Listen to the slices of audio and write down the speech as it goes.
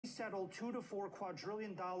settle $2 to $4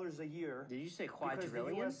 quadrillion a year. Did you say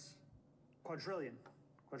quadrillion? Quadrillion.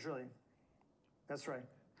 That's right.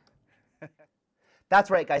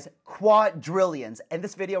 That's right, guys, quadrillions. In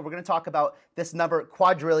this video, we're going to talk about this number,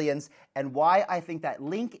 quadrillions, and why I think that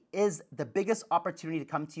Link is the biggest opportunity to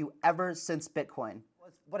come to you ever since Bitcoin.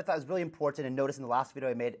 What I thought was really important and noticed in the last video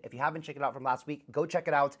I made, if you haven't checked it out from last week, go check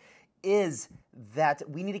it out, is that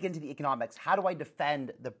we need to get into the economics. How do I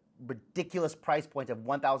defend the ridiculous price point of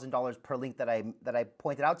 $1,000 per link that I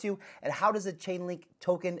pointed out to you, and how does a Chainlink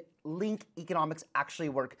token link economics actually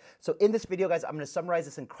work? So in this video, guys, I'm going to summarize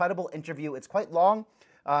this incredible interview. It's quite long,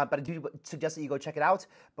 but I do suggest that you go check it out.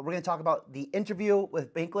 But we're going to talk about the interview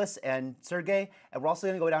with Bankless and Sergey, and we're also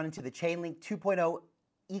going to go down into the Chainlink 2.0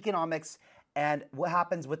 economics and what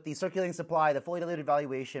happens with the circulating supply, the fully diluted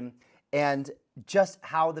valuation, and just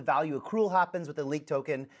how the value accrual happens with the Link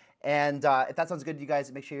token. And if that sounds good to you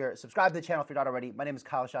guys, make sure you're subscribed to the channel if you're not already. My name is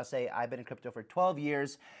Chasse. I've been in crypto for 12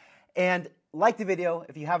 years. And like the video,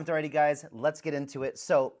 if you haven't already, guys, let's get into it.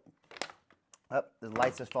 So, the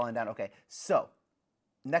lights are falling down. Okay, so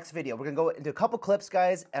next video, we're going to go into a couple clips,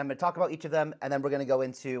 guys, and I'm going to talk about each of them, and then we're going to go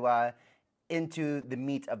into the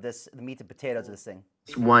meat of this, the meat and potatoes of this thing.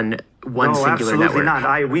 One no, singular absolutely network.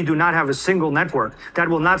 Not. We do not have a single network. That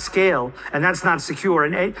will not scale, and that's not secure.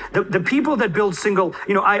 And the people that build single,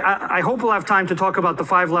 I hope we'll have time to talk about the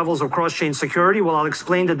 5 levels of cross-chain security. Well, I'll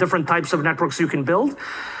explain the different types of networks you can build.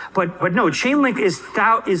 But no, Chainlink is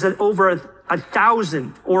over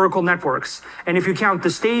 1,000 Oracle networks. And if you count the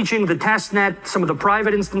staging, the testnet, some of the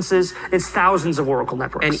private instances, it's thousands of Oracle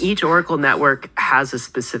networks. And each Oracle network has a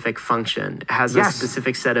specific function, has a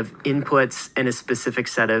specific set of inputs and a specific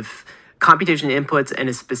set of computation inputs and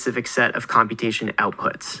a specific set of computation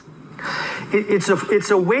outputs.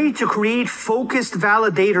 It's a way to create focused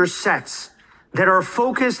validator sets that are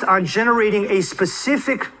focused on generating a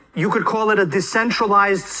specific, you could call it a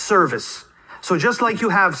decentralized service. So just like you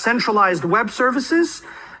have centralized web services,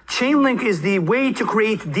 Chainlink is the way to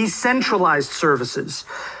create decentralized services.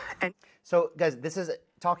 And so, guys, this is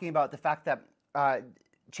talking about the fact that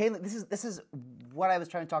Chainlink, this is what I was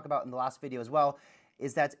trying to talk about in the last video as well,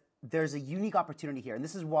 is that there's a unique opportunity here. And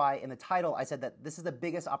this is why in the title I said that this is the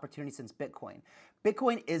biggest opportunity since Bitcoin.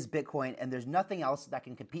 Bitcoin is Bitcoin, and there's nothing else that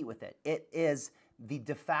can compete with it. It is the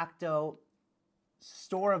de facto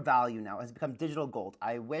store of value now. It has become digital gold.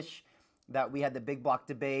 I wish that we had the big block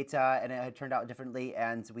debate and it had turned out differently,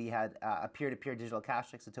 and we had a peer-to-peer digital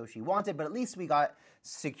cash like Satoshi wanted, but at least we got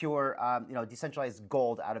secure, decentralized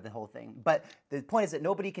gold out of the whole thing. But the point is that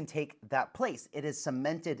nobody can take that place. It is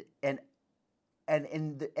cemented, and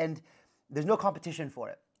there's no competition for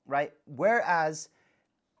it, right? Whereas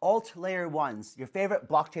alt layer ones, your favorite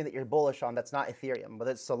blockchain that you're bullish on that's not Ethereum,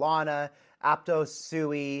 whether it's Solana, Aptos,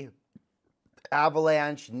 Sui,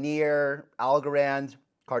 Avalanche, Near, Algorand,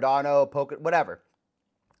 Cardano, Poker, whatever.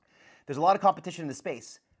 There's a lot of competition in the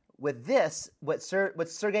space. With this, what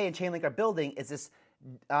Sergey and Chainlink are building is this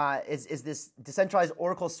this decentralized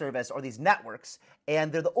Oracle service, or these networks,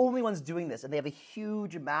 and they're the only ones doing this, and they have a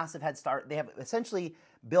huge, massive head start. They have essentially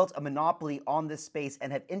built a monopoly on this space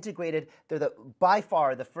and have integrated. They're by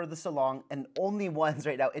far the furthest along and only ones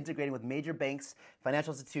right now integrating with major banks,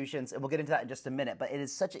 financial institutions, and we'll get into that in just a minute. But it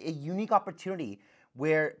is such a unique opportunity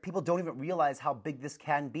where people don't even realize how big this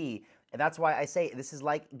can be. And that's why I say this is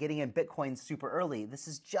like getting in Bitcoin super early. This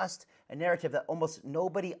is just a narrative that almost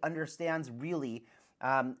nobody understands really,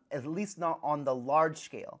 at least not on the large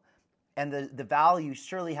scale. And the value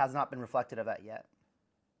surely has not been reflected of that yet.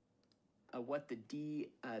 What the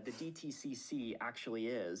DTCC actually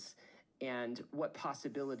is, and what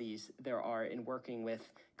possibilities there are in working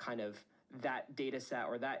with kind of that data set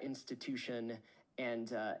or that institution and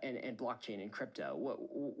blockchain and crypto.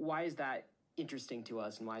 Why is that interesting to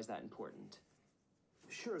us, and why is that important?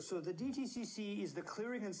 Sure. So the DTCC is the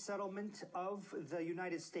clearing and settlement of the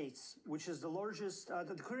United States, which is the largest,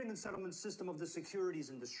 the clearing and settlement system of the securities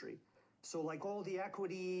industry. So like all the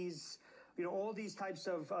equities, all these types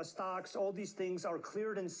of stocks, all these things are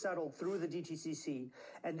cleared and settled through the DTCC,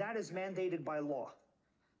 and that is mandated by law.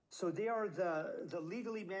 So they are the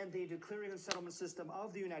legally mandated clearing and settlement system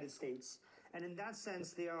of the United States. And in that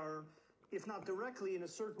sense, they are, if not directly, in a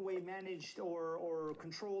certain way managed or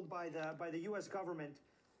controlled by the U.S. government.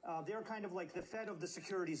 They're kind of like the Fed of the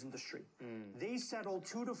securities industry. They settle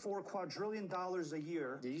 $2 to $4 quadrillion a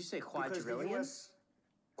year. Did you say quadrillion?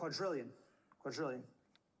 Quadrillion.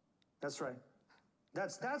 That's right.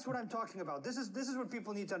 That's what I'm talking about. This is what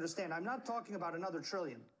people need to understand. I'm not talking about another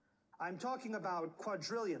trillion. I'm talking about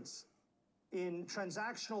quadrillions in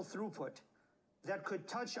transactional throughput that could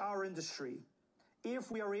touch our industry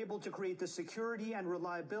if we are able to create the security and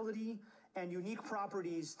reliability and unique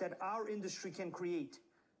properties that our industry can create.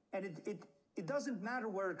 And it doesn't matter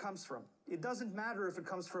where it comes from. It doesn't matter if it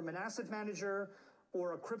comes from an asset manager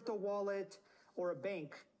or a crypto wallet or a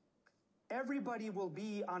bank. Everybody will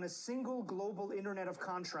be on a single global internet of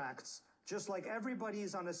contracts, just like everybody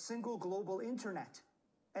is on a single global internet.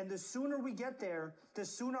 And the sooner we get there, the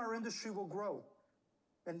sooner our industry will grow.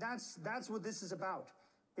 And that's what this is about.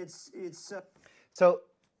 So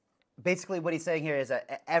basically what he's saying here is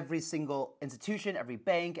that every single institution, every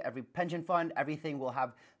bank, every pension fund, everything will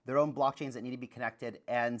have their own blockchains that need to be connected.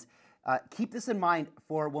 And keep this in mind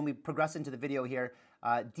for when we progress into the video here.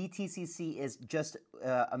 DTCC is just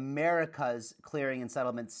America's clearing and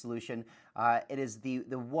settlement solution. It is the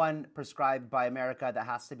one prescribed by America that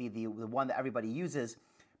has to be the one that everybody uses.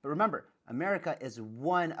 But remember, America is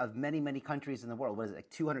one of many, many countries in the world. What is it, like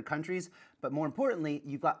 200 countries? But more importantly,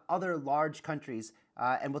 you've got other large countries,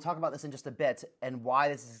 and we'll talk about this in just a bit and why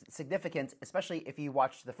this is significant, especially if you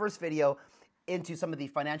watched the first video into some of the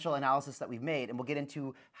financial analysis that we've made, and we'll get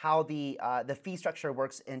into how the fee structure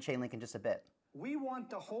works in Chainlink in just a bit. We want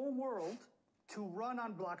the whole world to run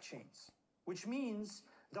on blockchains, which means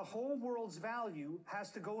the whole world's value has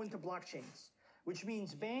to go into blockchains, which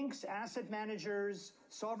means banks, asset managers,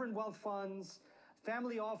 sovereign wealth funds,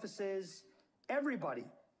 family offices, everybody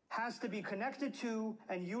has to be connected to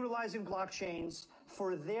and utilizing blockchains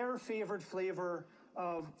for their favorite flavor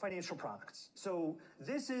of financial products. So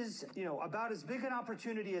this is, about as big an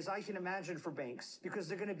opportunity as I can imagine for banks, because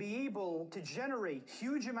they're going to be able to generate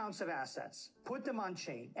huge amounts of assets, put them on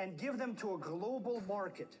chain, and give them to a global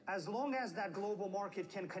market, as long as that global market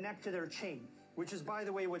can connect to their chain, which is, by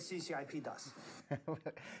the way, what CCIP does.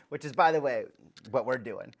 Which is, by the way, what we're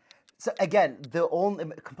doing. So again, the only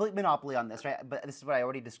complete monopoly on this, right? But this is what I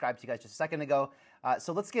already described to you guys just a second ago.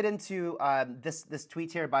 So let's get into this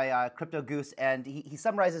tweet here by Crypto Goose, and he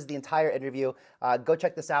summarizes the entire interview. Go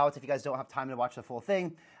check this out if you guys don't have time to watch the full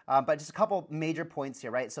thing. But just a couple major points here,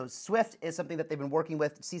 right? So Swift is something that they've been working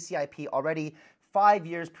with CCIP already. 5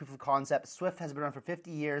 years proof of concept. Swift has been around for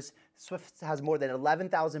 50 years. Swift has more than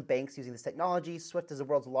 11,000 banks using this technology. Swift is the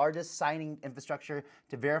world's largest signing infrastructure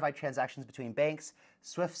to verify transactions between banks.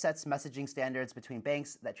 Swift sets messaging standards between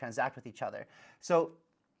banks that transact with each other. So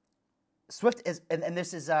Swift is, and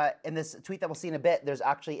this is in this tweet that we'll see in a bit, there's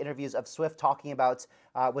actually interviews of Swift talking about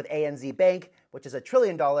with ANZ Bank, which is $1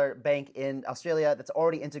 trillion bank in Australia that's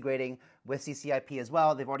already integrating with CCIP as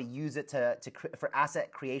well. They've already used it for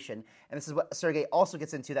asset creation. And this is what Sergey also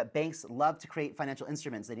gets into, that banks love to create financial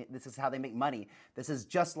instruments. This is how they make money. This is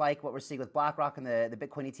just like what we're seeing with BlackRock and the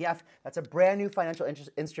Bitcoin ETF. That's a brand new financial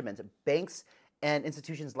instrument. Banks and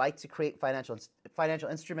institutions like to create financial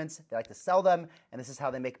instruments. They like to sell them, and this is how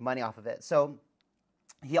they make money off of it. So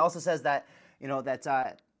he also says that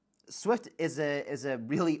Swift is a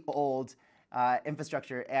really old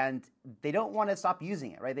infrastructure, and they don't want to stop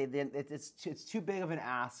using it. Right? It's too big of an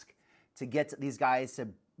ask to get these guys to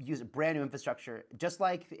use a brand new infrastructure. Just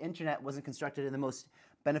like the internet wasn't constructed in the most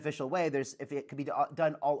beneficial way. If it could be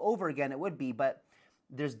done all over again, it would be, but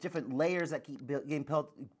there's different layers that keep getting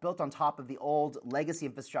built on top of the old legacy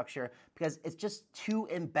infrastructure because it's just too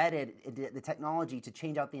embedded in the technology to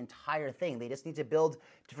change out the entire thing. They just need to build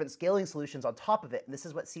different scaling solutions on top of it. And this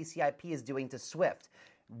is what CCIP is doing to Swift.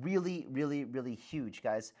 Really, really, really huge,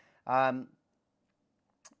 guys.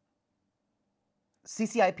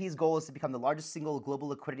 CCIP's goal is to become the largest single global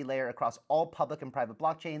liquidity layer across all public and private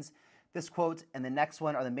blockchains. This quote and the next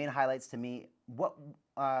one are the main highlights to me.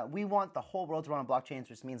 We want the whole world to run on blockchains,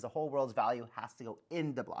 which means the whole world's value has to go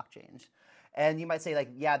into blockchains. And you might say, like,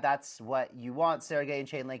 yeah, that's what you want, Sergey and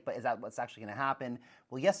Chainlink, but is that what's actually going to happen?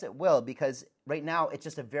 Well, yes, it will, because right now it's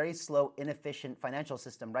just a very slow, inefficient financial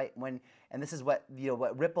system, right? And this is what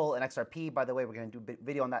Ripple and XRP, by the way, we're going to do a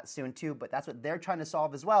video on that soon too, but that's what they're trying to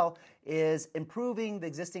solve as well, is improving the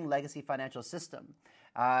existing legacy financial system.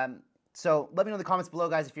 So let me know in the comments below,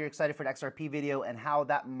 guys, if you're excited for an XRP video and how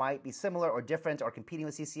that might be similar or different or competing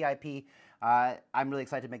with CCIP. I'm really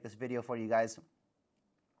excited to make this video for you guys.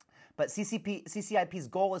 But CCIP's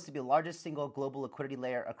goal is to be the largest single global liquidity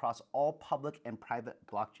layer across all public and private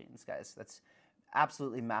blockchains, guys. That's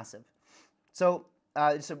absolutely massive. So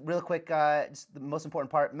just a real quick, just the most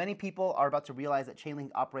important part. Many people are about to realize that Chainlink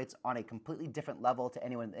operates on a completely different level to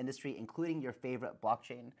anyone in the industry, including your favorite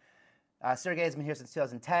blockchain. Sergey has been here since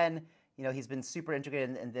 2010. He's been super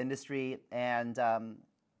integrated in the industry and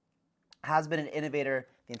has been an innovator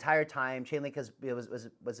the entire time. Chainlink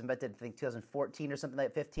was invented, I think, 2014 or something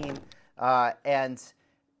like 15, and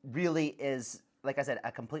really is like I said,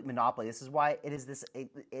 a complete monopoly. This is why it is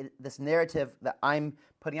this narrative that I'm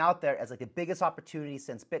putting out there as like the biggest opportunity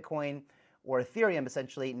since Bitcoin or Ethereum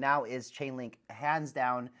essentially now is Chainlink, hands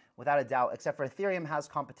down, without a doubt, except for Ethereum has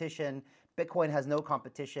competition, Bitcoin has no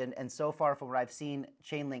competition, and so far from what I've seen,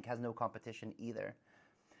 Chainlink has no competition either.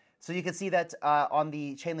 So you can see that on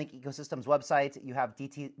the Chainlink ecosystem's website, you have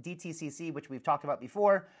DTCC, which we've talked about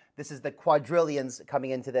before. This is the quadrillions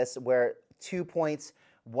coming into this, where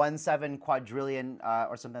 2.17 quadrillion,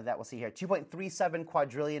 or something like that, we'll see here, 2.37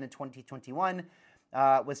 quadrillion in 2021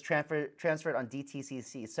 was transferred on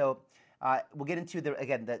DTCC. So we'll get into,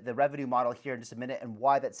 the revenue model here in just a minute and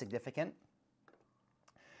why that's significant.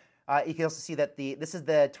 You can also see that this is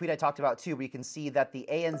the tweet I talked about too, where you can see that the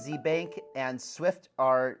ANZ Bank and SWIFT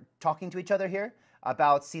are talking to each other here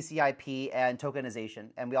about CCIP and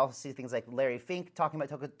tokenization. And we also see things like Larry Fink talking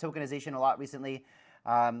about tokenization a lot recently.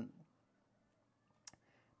 And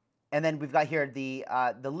then we've got here the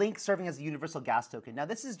link serving as a universal gas token. Now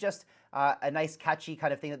this is just a nice catchy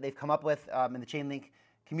kind of thing that they've come up with in the Chainlink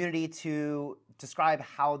community to describe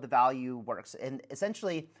how the value works. And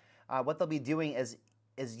essentially what they'll be doing is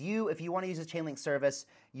if you want to use a Chainlink service,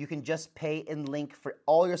 you can just pay in Link for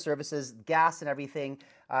all your services, gas and everything.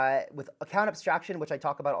 With account abstraction, which I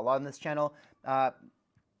talk about a lot on this channel, they're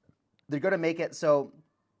going to make it so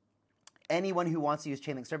anyone who wants to use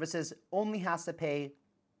Chainlink services only has to pay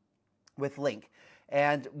with Link.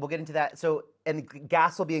 And we'll get into that. So, and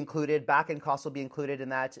gas will be included, backend costs will be included in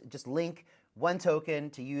that. Just Link, one token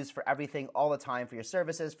to use for everything all the time, for your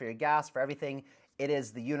services, for your gas, for everything. It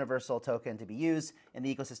is the universal token to be used in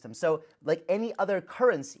the ecosystem. So like any other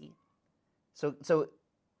currency, so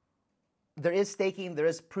there is staking, there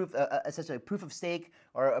is proof, essentially a proof of stake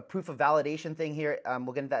or a proof of validation thing here.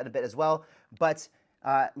 We'll get into that in a bit as well. But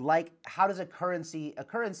like how does a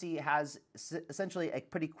currency has essentially a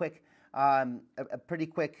pretty quick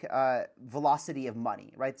velocity of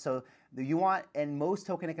money, right? So you want, in most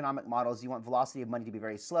token economic models, you want velocity of money to be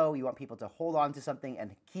very slow. You want people to hold on to something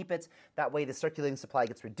and keep it. That way the circulating supply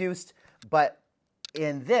gets reduced. But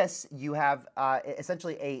in this, you have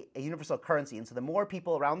essentially a universal currency. And so the more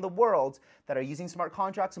people around the world that are using smart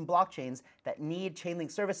contracts and blockchains that need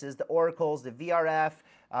Chainlink services, the oracles, the VRF,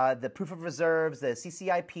 the proof of reserves, the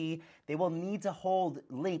CCIP, they will need to hold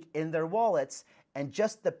Link in their wallets. And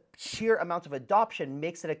just the sheer amount of adoption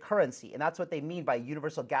makes it a currency. And that's what they mean by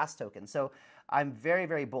universal gas token. So I'm very,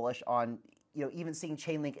 very bullish on, even seeing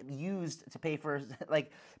Chainlink used to pay for,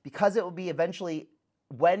 like, because it will be eventually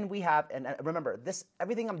when we have, and remember,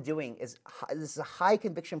 everything I'm doing this is a high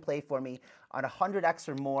conviction play for me on 100x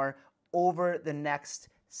or more over the next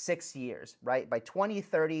 6 years, right? By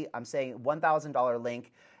 2030, I'm saying $1,000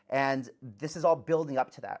 Link. And this is all building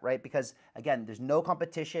up to that, right? Because again, there's no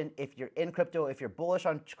competition. If you're in crypto, if you're bullish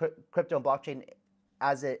on crypto and blockchain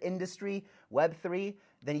as an industry, Web3,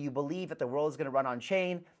 then you believe that the world is going to run on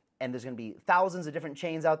chain, and there's going to be thousands of different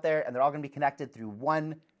chains out there, and they're all going to be connected through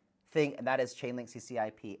one thing, and that is Chainlink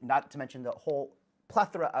CCIP, not to mention the whole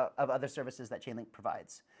plethora of other services that Chainlink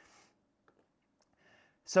provides.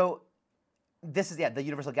 So this is, the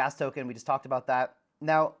universal gas token. We just talked about that.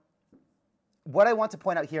 Now, what I want to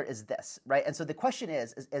point out here is this, right? And so the question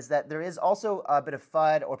is that there is also a bit of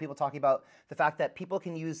FUD or people talking about the fact that people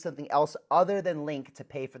can use something else other than Link to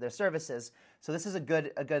pay for their services. So this is a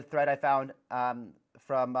good thread I found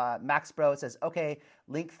from Max Bro. It says, okay,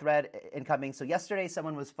 Link thread incoming. So yesterday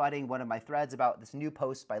someone was FUDding one of my threads about this new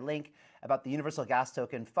post by Link about the universal gas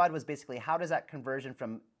token. FUD was basically, how does that conversion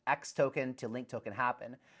from X token to Link token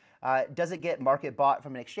happen? Does it get market bought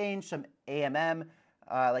from an exchange, some AMM,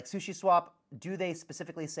 like SushiSwap? Do they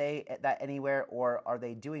specifically say that anywhere, or are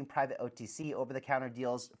they doing private OTC over-the-counter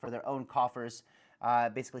deals for their own coffers,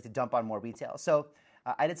 basically to dump on more retail? So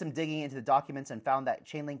I did some digging into the documents and found that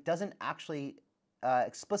Chainlink doesn't actually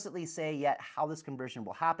explicitly say yet how this conversion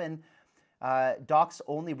will happen. Docs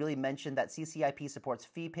only really mention that CCIP supports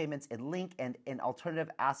fee payments in Link and in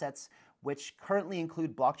alternative assets, which currently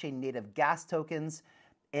include blockchain-native gas tokens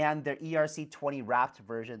and their ERC20 wrapped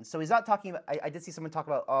version. So he's not talking about, I did see someone talk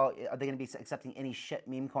about, are they going to be accepting any shit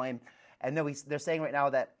meme coin? And no, they're saying right now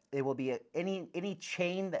that it will be any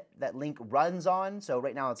chain that Link runs on. So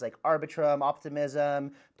right now it's like Arbitrum,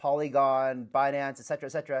 Optimism, Polygon, Binance, et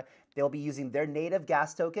cetera, they'll be using their native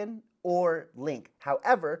gas token or Link.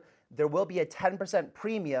 However, there will be a 10%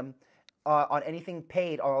 premium on anything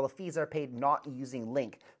paid, on all the fees that are paid not using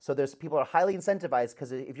Link. So people are highly incentivized,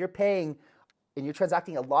 because if you're paying and you're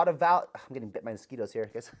transacting a lot of value, I'm getting bit by mosquitoes here.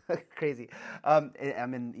 It's crazy. I'm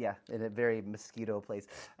in a very mosquito place.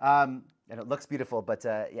 And it looks beautiful, but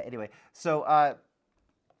anyway. So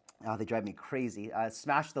Oh, they drive me crazy.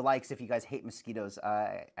 Smash the likes if you guys hate mosquitoes.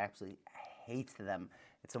 I absolutely hate them.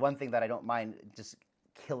 It's the one thing that I don't mind just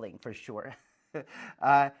killing for sure.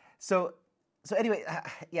 So anyway,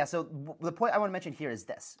 yeah. So the point I want to mention here is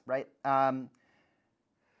this, right? Well,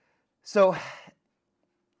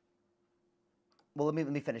 let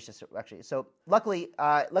me finish this actually. So luckily,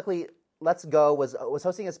 Let's Go was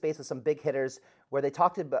hosting a space with some big hitters where they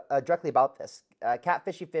talked directly about this.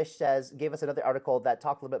 Catfishy Fish gave us another article that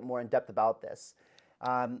talked a little bit more in depth about this.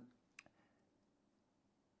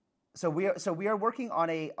 So we are working on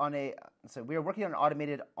an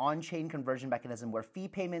automated on-chain conversion mechanism where fee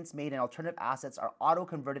payments made in alternative assets are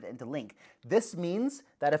auto-converted into Link. This means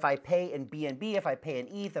that if I pay in BNB, if I pay in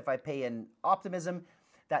ETH, if I pay in Optimism,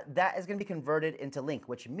 that is going to be converted into Link,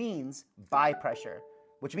 which means buy pressure.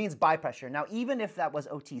 Now, even if that was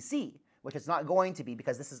OTC, which it's not going to be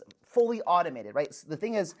because this is fully automated, right? So the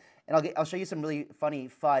thing is, and I'll show you some really funny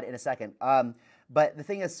FUD in a second. But the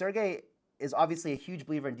thing is, Sergey is obviously a huge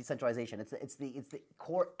believer in decentralization. It's the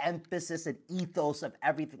core emphasis and ethos of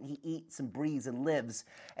everything he eats and breathes and lives.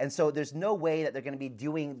 And so there's no way that they're going to be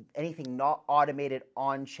doing anything not automated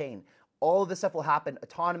on chain. All of this stuff will happen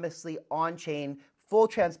autonomously on chain. Full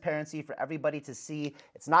transparency for everybody to see.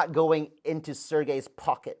 It's not going into Sergey's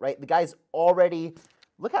pocket, right? The guy's already,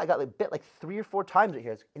 look at, I got bit like 3 or 4 times right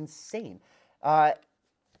here. It's insane.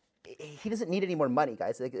 He doesn't need any more money,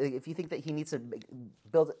 guys. Like, if you think that he needs to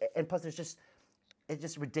build, and plus it's just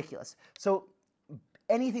ridiculous. So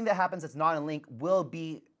anything that happens that's not in Link will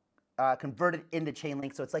be converted into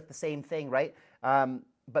Chainlink. So it's like the same thing, right?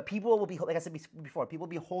 But people will be, like I said before, people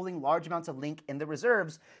will be holding large amounts of Link in the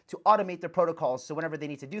reserves to automate their protocols. So whenever they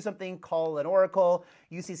need to do something, call an Oracle,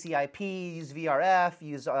 use CCIP, use VRF,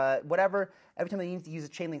 use whatever. Every time they need to use a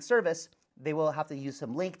Chainlink service, they will have to use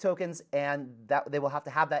some Link tokens, and that they will have to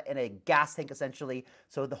have that in a gas tank, essentially,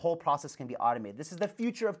 so the whole process can be automated. This is the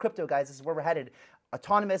future of crypto, guys. This is where we're headed.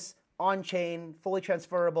 Autonomous, on-chain, fully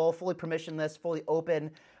transferable, fully permissionless, fully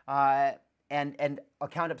open, and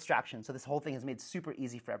account abstraction. So this whole thing is made super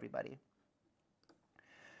easy for everybody.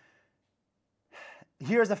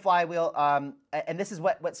 Here's a flywheel, and this is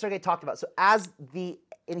what Sergey talked about. So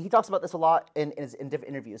and he talks about this a lot in different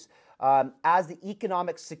interviews. As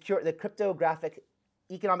the cryptographic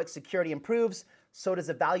economic security improves, so does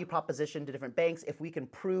the value proposition to different banks. If we can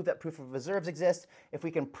prove that proof of reserves exists, if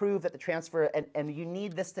we can prove that the transfer, and you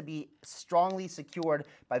need this to be strongly secured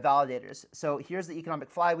by validators. So here's the economic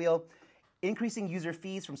flywheel. Increasing user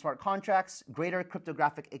fees from smart contracts, greater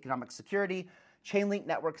cryptographic economic security, Chainlink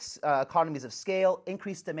networks economies of scale,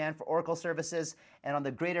 increased demand for Oracle services, and on the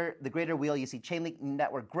greater wheel, you see Chainlink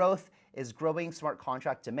network growth is growing smart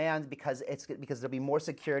contract demand because there'll be more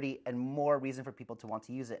security and more reason for people to want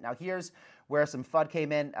to use it. Now here's where some FUD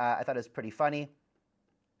came in. I thought it was pretty funny.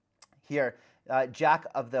 Here, Jack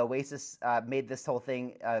of the Oasis made this whole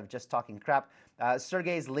thing of just talking crap.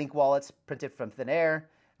 Sergey's Link wallets printed from thin air.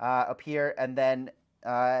 Up here, and then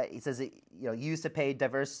he says used to pay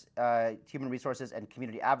diverse human resources and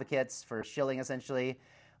community advocates for shilling, essentially.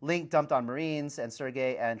 Link dumped on Marines and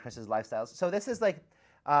Sergey and Chris's lifestyles. So this is like,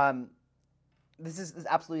 this is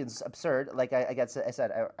absolutely absurd. Like I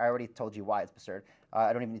said, I already told you why it's absurd.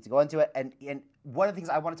 I don't even need to go into it. And one of the things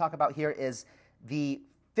I want to talk about here is the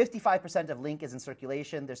 55% of Link is in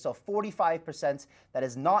circulation. There's still 45% that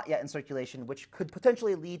is not yet in circulation, which could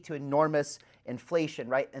potentially lead to enormous inflation,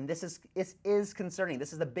 right? And this is concerning.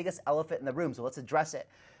 This is the biggest elephant in the room, so let's address it.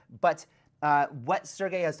 But what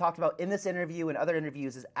Sergey has talked about in this interview and other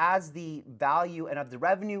interviews is as the value and of the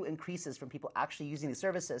revenue increases from people actually using these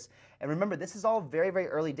services, and remember, this is all very, very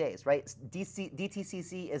early days, right?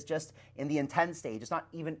 DTCC is just in the intent stage. It's not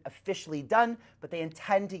even officially done, but they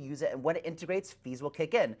intend to use it, and when it integrates, fees will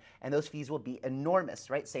kick in, and those fees will be enormous,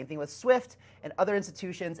 right? Same thing with Swift and other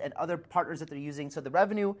institutions and other partners that they're using. So the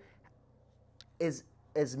revenue is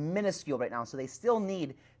minuscule right now, so they still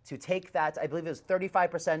need to take that. I believe it was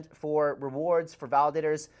 35% for rewards for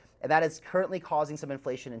validators, and that is currently causing some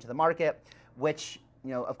inflation into the market, which,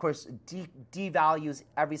 of course, devalues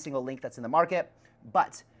every single Link that's in the market.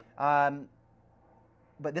 But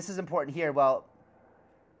this is important here. Well,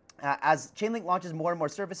 as Chainlink launches more and more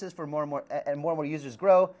services for more and more users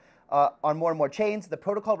grow on more and more chains, the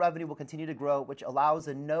protocol revenue will continue to grow, which allows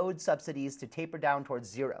the node subsidies to taper down towards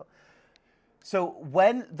zero. So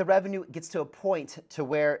when the revenue gets to a point to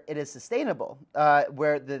where it is sustainable,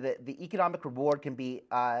 where the economic reward can be,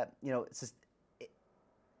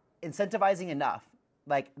 incentivizing enough,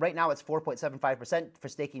 like right now it's 4.75% for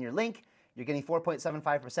staking your Link, you're getting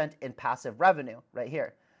 4.75% in passive revenue right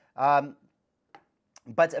here.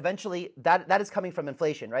 But eventually that is coming from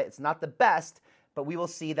inflation, right? It's not the best, but we will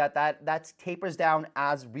see that tapers down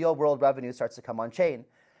as real world revenue starts to come on chain.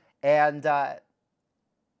 And yeah,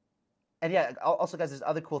 also guys, there's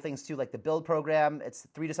other cool things too, like the build program. It's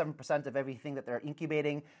 3 to 7% of everything that they're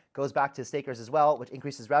incubating goes back to stakers as well, which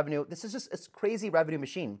increases revenue. This is just, it's crazy revenue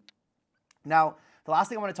machine. Now, the last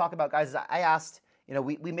thing I want to talk about, guys, is I asked,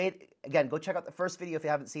 we made, again, go check out the first video if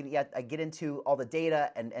you haven't seen it yet. I get into all the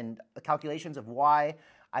data and the calculations of why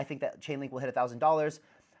I think that Chainlink will hit $1,000.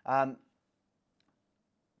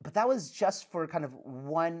 But that was just for kind of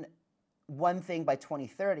one thing by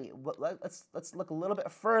 2030. Let's look a little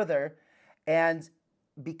bit further. And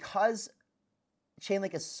because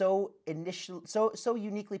Chainlink is so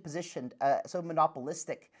uniquely positioned, so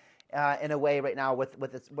monopolistic in a way right now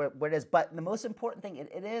with its, where it is. But the most important thing,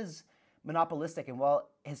 it is monopolistic. And while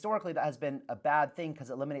historically that has been a bad thing because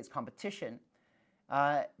it eliminates competition,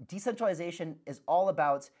 decentralization is all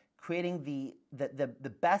about creating the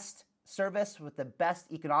best service with the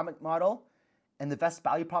best economic model, and the best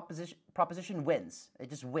value proposition wins. It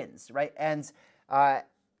just wins, right? And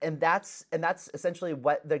that's essentially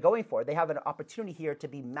what they're going for. They have an opportunity here to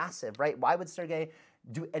be massive, right? Why would Sergey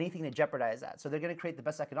do anything to jeopardize that? So they're going to create the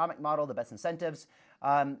best economic model, the best incentives,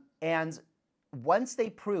 and once they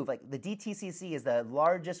prove, like the DTCC is the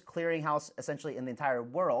largest clearinghouse essentially in the entire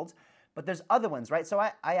world, but there's other ones, right? So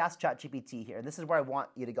I asked ChatGPT here, and this is where I want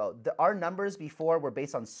you to go. Our numbers before were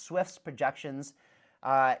based on Swift's projections,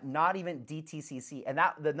 not even DTCC. And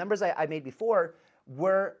the numbers I made before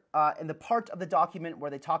were in the part of the document where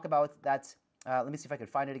they talk about that. Let me see if I can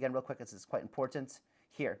find it again real quick. This is quite important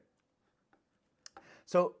here.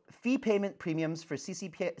 So fee payment premiums for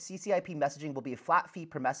CCIP messaging will be a flat fee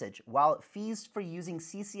per message, while fees for using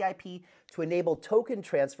CCIP to enable token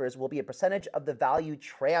transfers will be a percentage of the value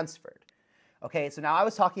transferred. Okay, so now I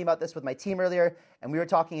was talking about this with my team earlier, and we were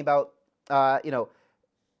talking about,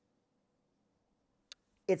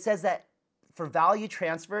 it says that for value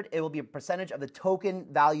transferred, it will be a percentage of the token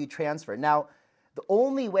value transferred. Now, the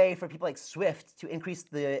only way for people like Swift to increase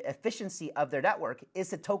the efficiency of their network is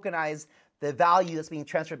to tokenize the value that's being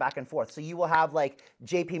transferred back and forth. So you will have like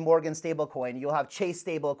JP Morgan stablecoin, you'll have Chasse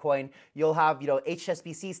stablecoin, you'll have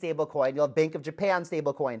HSBC stablecoin, you'll have Bank of Japan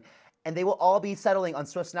stablecoin, and they will all be settling on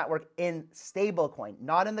Swift's network in stablecoin,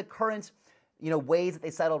 not in the current ways that they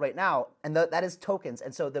settle right now, and that is tokens.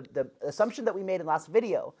 And so the assumption that we made in last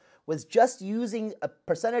video was just using a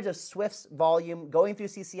percentage of Swift's volume going through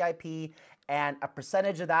CCIP and a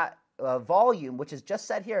percentage of that volume, which is just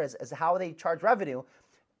set here as how they charge revenue,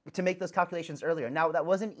 to make those calculations earlier. Now, that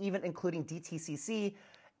wasn't even including DTCC,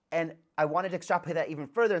 and I wanted to extrapolate that even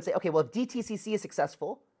further and say, okay, well, if DTCC is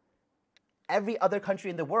successful, every other country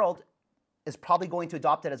in the world is probably going to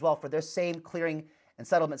adopt it as well for their same clearing and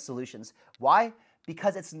settlement solutions. Why?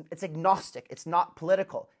 Because it's agnostic. It's not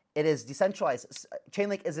political. It is decentralized.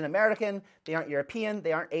 Chainlink isn't American. They aren't European.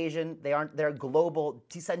 They aren't Asian. They're a global,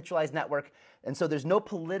 decentralized network. And so there's no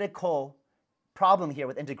political problem here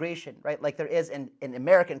with integration, right? Like there is in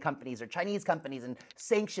American companies or Chinese companies and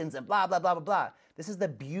sanctions and blah, blah, blah, blah, blah. This is the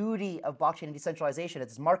beauty of blockchain and decentralization.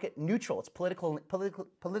 It's market neutral. It's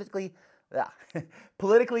politically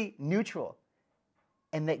neutral.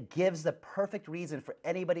 And that gives the perfect reason for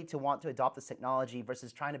anybody to want to adopt this technology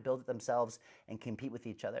versus trying to build it themselves and compete with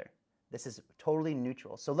each other. This is totally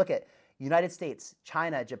neutral. So look at United States,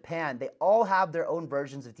 China, Japan. They all have their own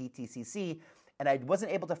versions of DTCC. And I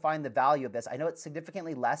wasn't able to find the value of this. I know it's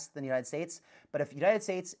significantly less than the United States, but if the United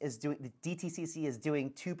States is doing, the DTCC is doing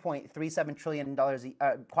 $2.37 trillion,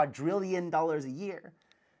 quadrillion dollars a year,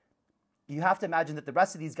 you have to imagine that the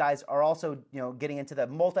rest of these guys are also, getting into the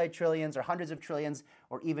multi-trillions or hundreds of trillions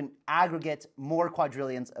or even aggregate more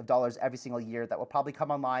quadrillions of dollars every single year that will probably come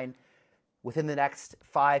online within the next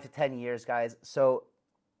 5 to 10 years, guys. So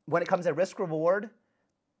when it comes to risk reward,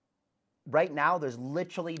 right now, there's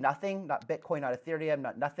literally nothing, not Bitcoin, not Ethereum,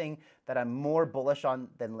 not nothing that I'm more bullish on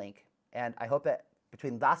than Link. And I hope that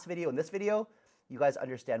between last video and this video, you guys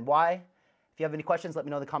understand why. If you have any questions, let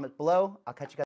me know in the comments below. I'll catch you guys.